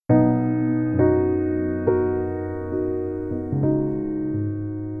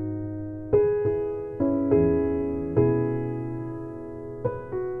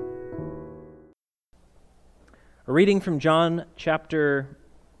reading from John chapter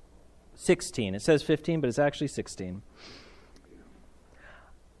 16. It says 15, but it's actually 16.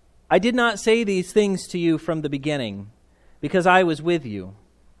 I did not say these things to you from the beginning, because I was with you.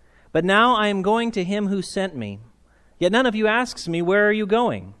 But now I am going to him who sent me. Yet none of you asks me, where are you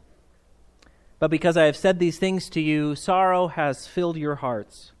going? But because I have said these things to you, sorrow has filled your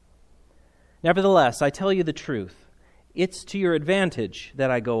hearts. Nevertheless, I tell you the truth. It's to your advantage that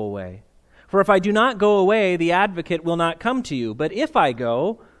I go away. For if I do not go away, the advocate will not come to you. But if I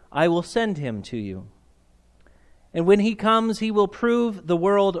go, I will send him to you. And when he comes, he will prove the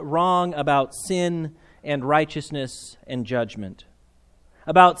world wrong about sin and righteousness and judgment.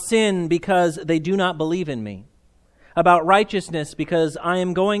 About sin, because they do not believe in me. About righteousness, because I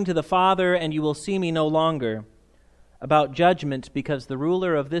am going to the Father and you will see me no longer. About judgment, because the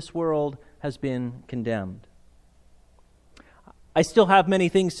ruler of this world has been condemned. I still have many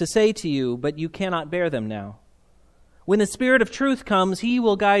things to say to you, but you cannot bear them now. When the Spirit of truth comes, he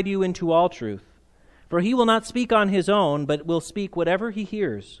will guide you into all truth. For he will not speak on his own, but will speak whatever he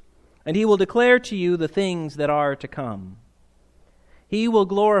hears. And he will declare to you the things that are to come. He will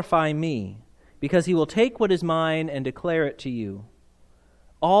glorify me, because he will take what is mine and declare it to you.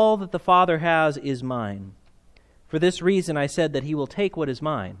 All that the Father has is mine. For this reason I said that he will take what is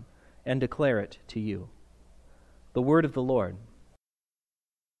mine and declare it to you. The word of the Lord.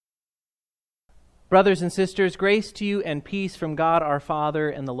 Brothers and sisters, grace to you and peace from God our Father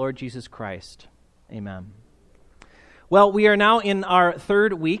and the Lord Jesus Christ. Amen. Well, we are now in our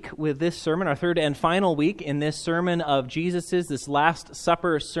third week with this sermon, our third and final week in this sermon of Jesus's, this Last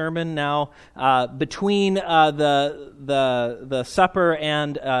Supper sermon now between the supper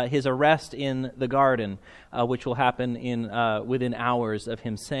and his arrest in the garden, which will happen within hours of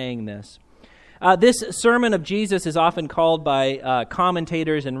him saying this. This sermon of Jesus is often called by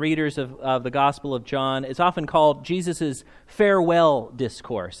commentators and readers of the Gospel of John, it's often called Jesus' farewell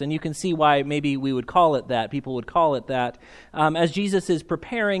discourse. And you can see why maybe we would call it that, people would call it that, as Jesus is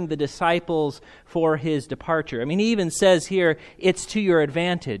preparing the disciples for his departure. I mean, he even says here, it's to your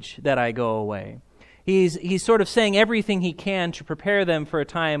advantage that I go away. He's sort of saying everything he can to prepare them for a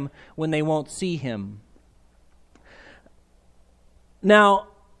time when they won't see him. Now,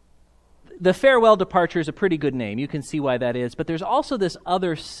 the farewell departure is a pretty good name. You can see why that is. But there's also this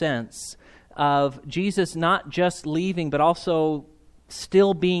other sense of Jesus not just leaving, but also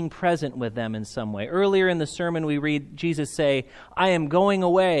still being present with them in some way. Earlier in the sermon, we read Jesus say, I am going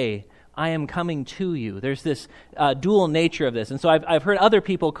away. I am coming to you. There's this dual nature of this. And so I've heard other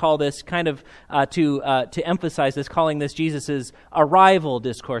people call this kind of, to emphasize this, calling this Jesus' arrival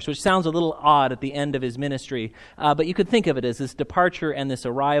discourse, which sounds a little odd at the end of his ministry. But you could think of it as this departure and this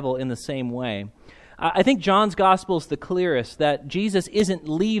arrival in the same way. I think John's gospel is the clearest, that Jesus isn't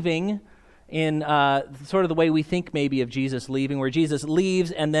leaving in sort of the way we think maybe of Jesus leaving, where Jesus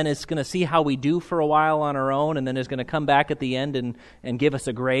leaves and then is going to see how we do for a while on our own and then is going to come back at the end and give us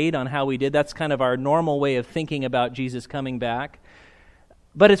a grade on how we did. That's kind of our normal way of thinking about Jesus coming back.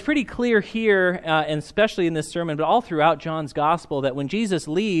 But it's pretty clear here, and especially in this sermon, but all throughout John's gospel, that when Jesus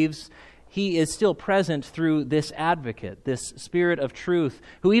leaves, he is still present through this advocate, this Spirit of truth,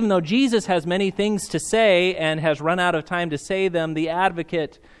 who even though Jesus has many things to say and has run out of time to say them, the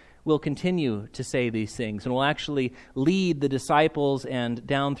advocate will continue to say these things and will actually lead the disciples and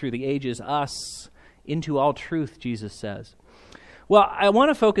down through the ages, us, into all truth, Jesus says. Well, I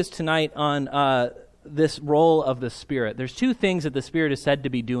want to focus tonight on this role of the Spirit. There's two things that the Spirit is said to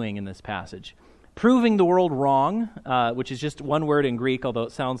be doing in this passage. Proving the world wrong, which is just one word in Greek, although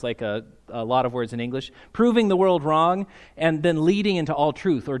it sounds like a lot of words in English. Proving the world wrong, and then leading into all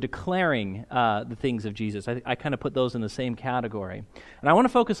truth, or declaring the things of Jesus. I kind of put those in the same category. And I want to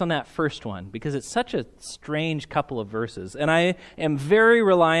focus on that first one, because it's such a strange couple of verses. And I am very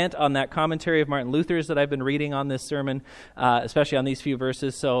reliant on that commentary of Martin Luther's that I've been reading on this sermon, especially on these few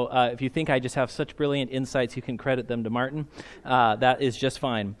verses. So if you think I just have such brilliant insights, you can credit them to Martin. That is just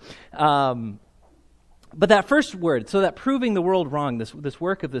fine. But that first word, so that proving the world wrong, this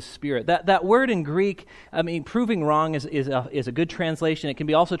work of the Spirit, that word in Greek, I mean, proving wrong is a good translation. It can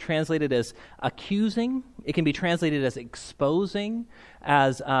be also translated as accusing. It can be translated as exposing,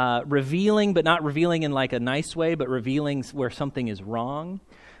 as revealing, but not revealing in like a nice way, but revealing where something is wrong.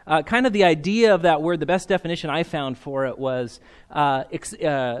 Kind of the idea of that word, the best definition I found for it was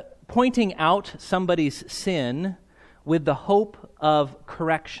pointing out somebody's sin with the hope of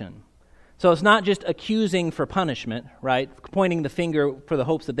correction. So it's not just accusing for punishment, right? Pointing the finger for the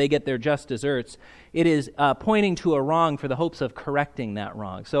hopes that they get their just deserts. It is pointing to a wrong for the hopes of correcting that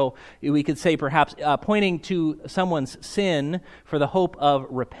wrong. So we could say perhaps pointing to someone's sin for the hope of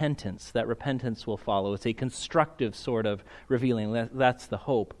repentance, that repentance will follow. It's a constructive sort of revealing. That's the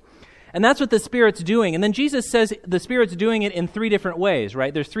hope. And that's what the Spirit's doing. And then Jesus says the Spirit's doing it in three different ways,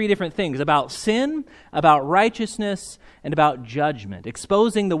 right? There's three different things: about sin, about righteousness, and about judgment.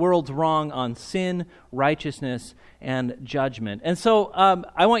 Exposing the world's wrong on sin, righteousness, and judgment. And so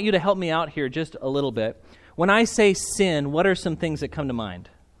I want you to help me out here just a little bit. When I say sin, what are some things that come to mind?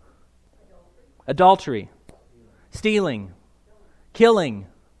 Adultery. Stealing. Killing.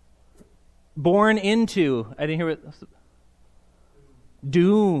 Born into. I didn't hear what...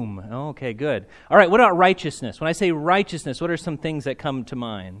 Doom. Okay, good. All right, what about righteousness? When I say righteousness, what are some things that come to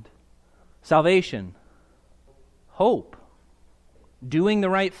mind? Salvation. Hope. Doing the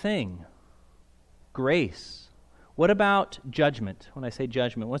right thing. Grace. What about judgment? When I say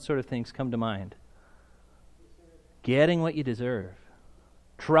judgment, what sort of things come to mind? Getting what you deserve.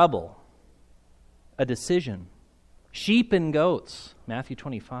 Trouble. A decision. Sheep and goats. Matthew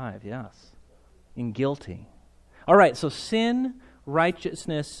 25, yes. And guilty. All right, so sin,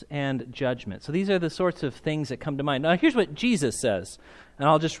 righteousness, and judgment. So these are the sorts of things that come to mind. Now, here's what Jesus says, and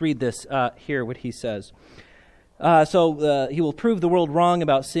I'll just read this here, what he says. He will prove the world wrong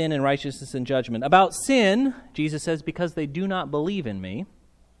about sin and righteousness and judgment. About sin, Jesus says, because they do not believe in me.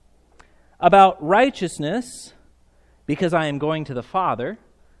 About righteousness, because I am going to the Father,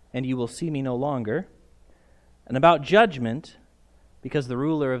 and you will see me no longer. And about judgment, because the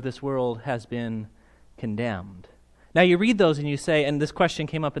ruler of this world has been condemned. Now you read those and you say, and this question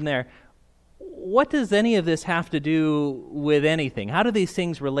came up in there, what does any of this have to do with anything? How do these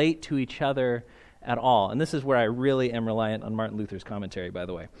things relate to each other at all? And this is where I really am reliant on Martin Luther's commentary, by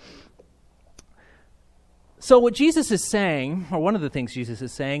the way. So what Jesus is saying, or one of the things Jesus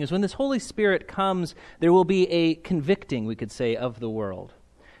is saying, is when this Holy Spirit comes, there will be a convicting, we could say, of the world.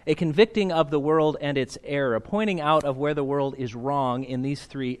 A convicting of the world and its error, a pointing out of where the world is wrong in these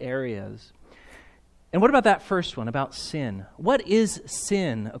three areas. And what about that first one, about sin? What is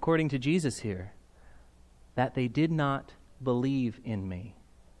sin, according to Jesus here? That they did not believe in me.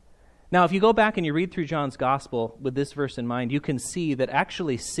 Now, if you go back and you read through John's Gospel with this verse in mind, you can see that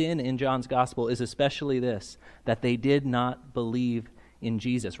actually sin in John's Gospel is especially this, that they did not believe in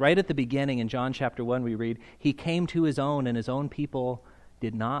Jesus. Right at the beginning in John chapter 1 we read, he came to his own and his own people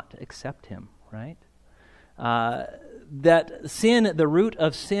did not accept him, right? That sin, the root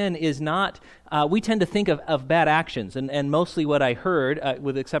of sin is not, we tend to think of bad actions, and mostly what I heard,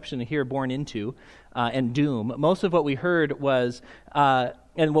 with the exception of here, born into, and doom, most of what we heard was,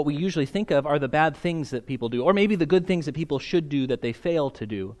 and what we usually think of are the bad things that people do, or maybe the good things that people should do that they fail to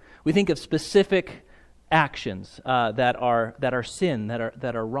do. We think of specific actions that are sin,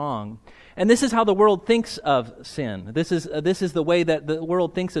 that are wrong. And this is how the world thinks of sin. This is the way that the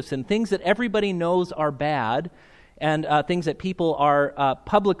world thinks of sin. Things that everybody knows are bad, and things that people are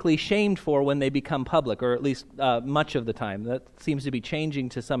publicly shamed for when they become public, or at least much of the time. That seems to be changing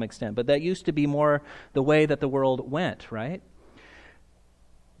to some extent, but that used to be more the way that the world went, right?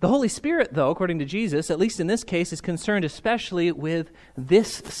 The Holy Spirit, though, according to Jesus, at least in this case, is concerned especially with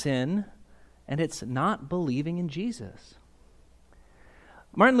this sin, and it's not believing in Jesus.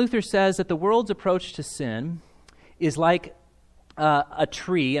 Martin Luther says that the world's approach to sin is like a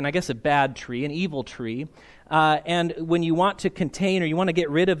tree, and I guess a bad tree, an evil tree. And when you want to contain or you want to get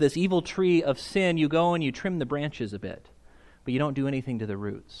rid of this evil tree of sin, you go and you trim the branches a bit, but you don't do anything to the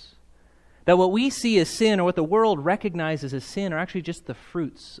roots. That what we see as sin, or what the world recognizes as sin, are actually just the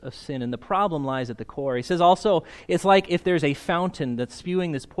fruits of sin, and the problem lies at the core. He says also, it's like if there's a fountain that's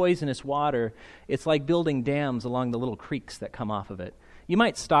spewing this poisonous water, it's like building dams along the little creeks that come off of it. You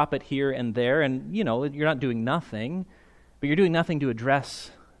might stop it here and there, and, you're not doing nothing, but you're doing nothing to address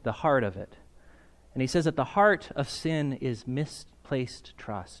the heart of it. And he says that the heart of sin is misplaced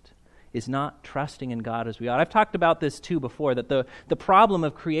trust, is not trusting in God as we ought. I've talked about this too before, that the problem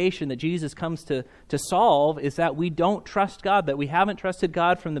of creation that Jesus comes to solve is that we don't trust God, that we haven't trusted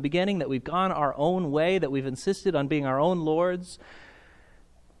God from the beginning, that we've gone our own way, that we've insisted on being our own lords,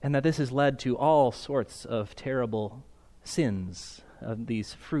 and that this has led to all sorts of terrible sins, of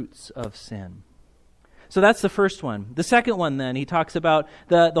these fruits of sin. So that's the first one. The second one then, he talks about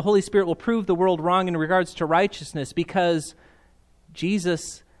the Holy Spirit will prove the world wrong in regards to righteousness because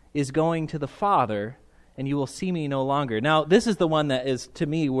Jesus is going to the Father and you will see me no longer. Now, this is the one that is, to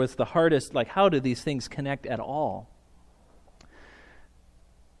me, was the hardest, like how do these things connect at all?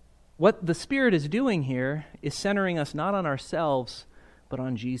 What the Spirit is doing here is centering us not on ourselves, but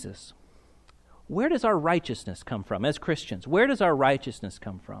on Jesus. where does our righteousness come from as Christians? Where does our righteousness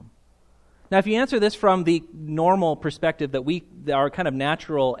come from? Now, if you answer this from the normal perspective that our kind of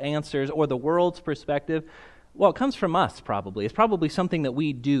natural answers, or the world's perspective, well, it comes from us probably. It's probably something that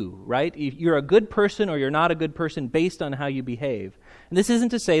we do, right? If you're a good person or you're not a good person based on how you behave. And this isn't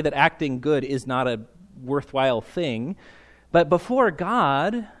to say that acting good is not a worthwhile thing, but before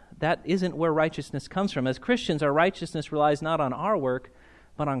God, that isn't where righteousness comes from. As Christians, our righteousness relies not on our work,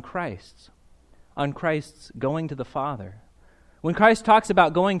 but on Christ's going to the Father. When Christ talks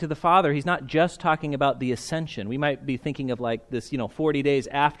about going to the Father, he's not just talking about the ascension. We might be thinking of like this, 40 days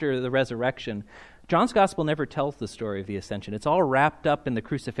after the resurrection. John's gospel never tells the story of the ascension. It's all wrapped up in the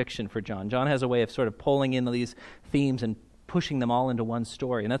crucifixion for John. John has a way of sort of pulling in these themes and pushing them all into one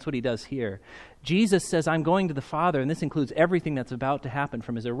story, and that's what he does here. Jesus says, I'm going to the Father, and this includes everything that's about to happen,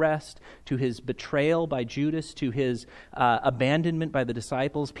 from his arrest to his betrayal by Judas, to his abandonment by the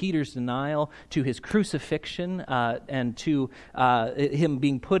disciples, Peter's denial, to his crucifixion, and to him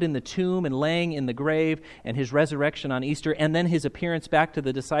being put in the tomb and laying in the grave, and his resurrection on Easter, and then his appearance back to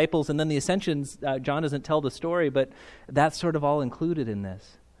the disciples, and then the ascensions. John doesn't tell the story, but that's sort of all included in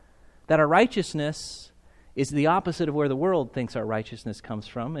this. That our righteousness is the opposite of where the world thinks our righteousness comes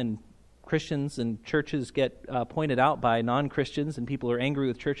from, and Christians and churches get pointed out by non-Christians, and people are angry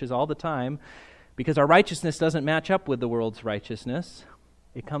with churches all the time because our righteousness doesn't match up with the world's righteousness.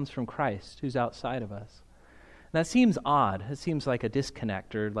 It comes from Christ, who's outside of us. And that seems odd. It seems like a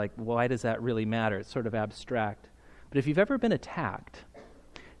disconnect, or like, why does that really matter? It's sort of abstract. But if you've ever been attacked,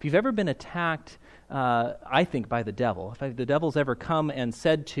 I think by the devil, if the devil's ever come and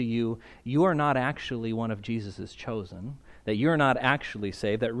said to you, you are not actually one of Jesus' chosen, that you're not actually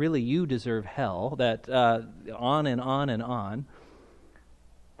saved, that really you deserve hell, that on and on and on,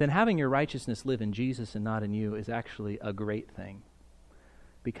 then having your righteousness live in Jesus and not in you is actually a great thing.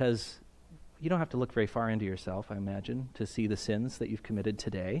 Because you don't have to look very far into yourself, I imagine, to see the sins that you've committed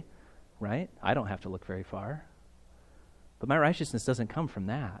today, right? I don't have to look very far. But my righteousness doesn't come from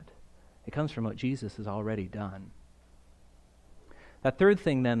that. It comes from what Jesus has already done. That third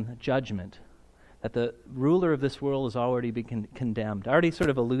thing then, judgment. That the ruler of this world has already been condemned. I already sort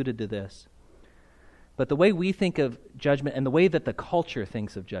of alluded to this. But the way we think of judgment and the way that the culture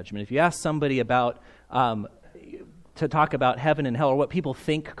thinks of judgment, if you ask somebody about, to talk about heaven and hell, or what people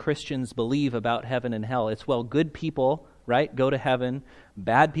think Christians believe about heaven and hell, it's, well, good people, right, go to heaven,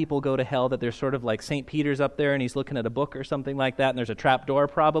 bad people go to hell, that there's sort of like St. Peter's up there and he's looking at a book or something like that, and there's a trap door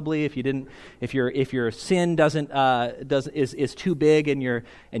probably if your sin is too big and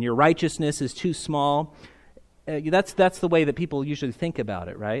your righteousness is too small. That's the way that people usually think about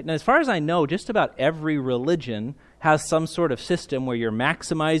it, right? And as far as I know, just about every religion has some sort of system where you're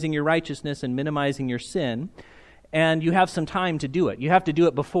maximizing your righteousness and minimizing your sin, and you have some time to do it. You have to do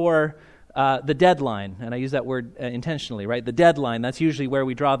it before the deadline, and I use that word intentionally, right? The deadline, that's usually where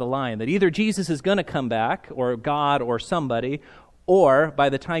we draw the line, that either Jesus is going to come back, or God, or somebody, or by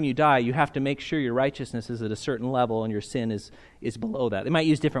the time you die, you have to make sure your righteousness is at a certain level and your sin is below that. They might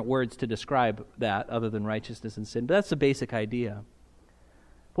use different words to describe that other than righteousness and sin, but that's the basic idea.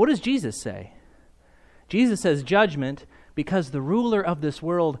 But what does Jesus say? Jesus says judgment because the ruler of this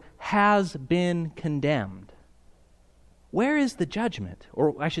world has been condemned. Where is the judgment?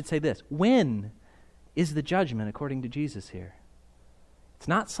 Or I should say this, when is the judgment according to Jesus here? It's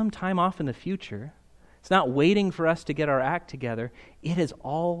not some time off in the future. It's not waiting for us to get our act together. It has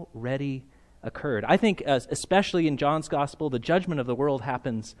already occurred. I think, especially in John's gospel, the judgment of the world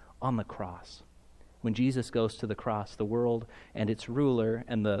happens on the cross. When Jesus goes to the cross, the world and its ruler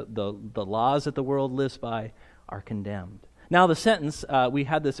and the laws that the world lives by are condemned. Now the sentence, we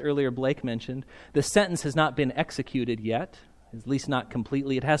had this earlier, Blake mentioned, the sentence has not been executed yet, at least not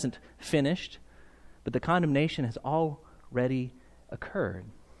completely. It hasn't finished, but the condemnation has already occurred.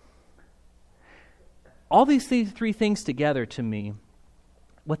 All these three things together, to me,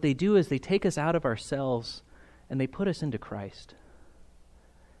 what they do is they take us out of ourselves and they put us into Christ.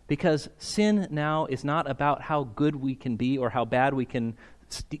 Because sin now is not about how good we can be or how bad we can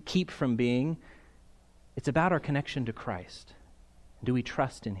keep from being. It's about our connection to Christ. Do we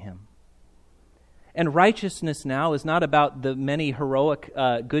trust in Him? And righteousness now is not about the many heroic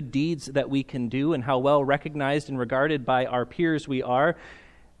good deeds that we can do and how well recognized and regarded by our peers we are.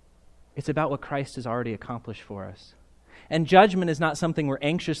 It's about what Christ has already accomplished for us. And judgment is not something we're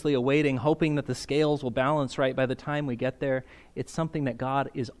anxiously awaiting, hoping that the scales will balance right by the time we get there. It's something that God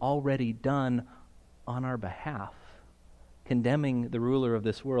is already done on our behalf, condemning the ruler of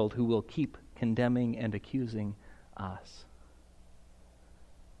this world who will keep condemning and accusing us.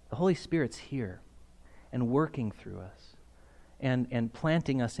 The Holy Spirit's here and working through us and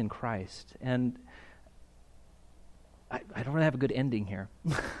planting us in Christ. And I don't really have a good ending here.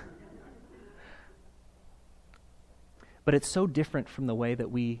 But it's so different from the way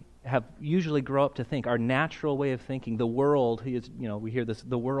that we have usually grow up to think. Our natural way of thinking, the world, we hear this,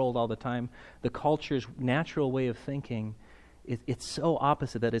 the world all the time, the culture's natural way of thinking, it's so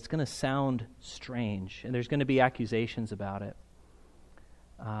opposite that it's going to sound strange, and there's going to be accusations about it.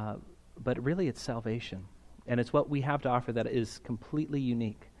 But really it's salvation. And it's what we have to offer that is completely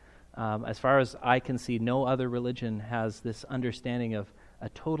unique. As far as I can see, no other religion has this understanding of a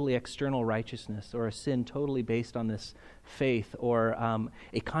totally external righteousness or a sin totally based on this faith or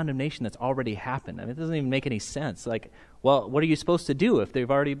a condemnation that's already happened. I mean, it doesn't even make any sense. Like, well, what are you supposed to do if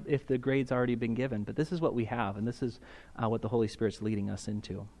the grade's already been given? But this is what we have, and this is what the Holy Spirit's leading us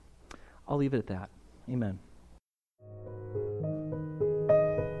into. I'll leave it at that. Amen.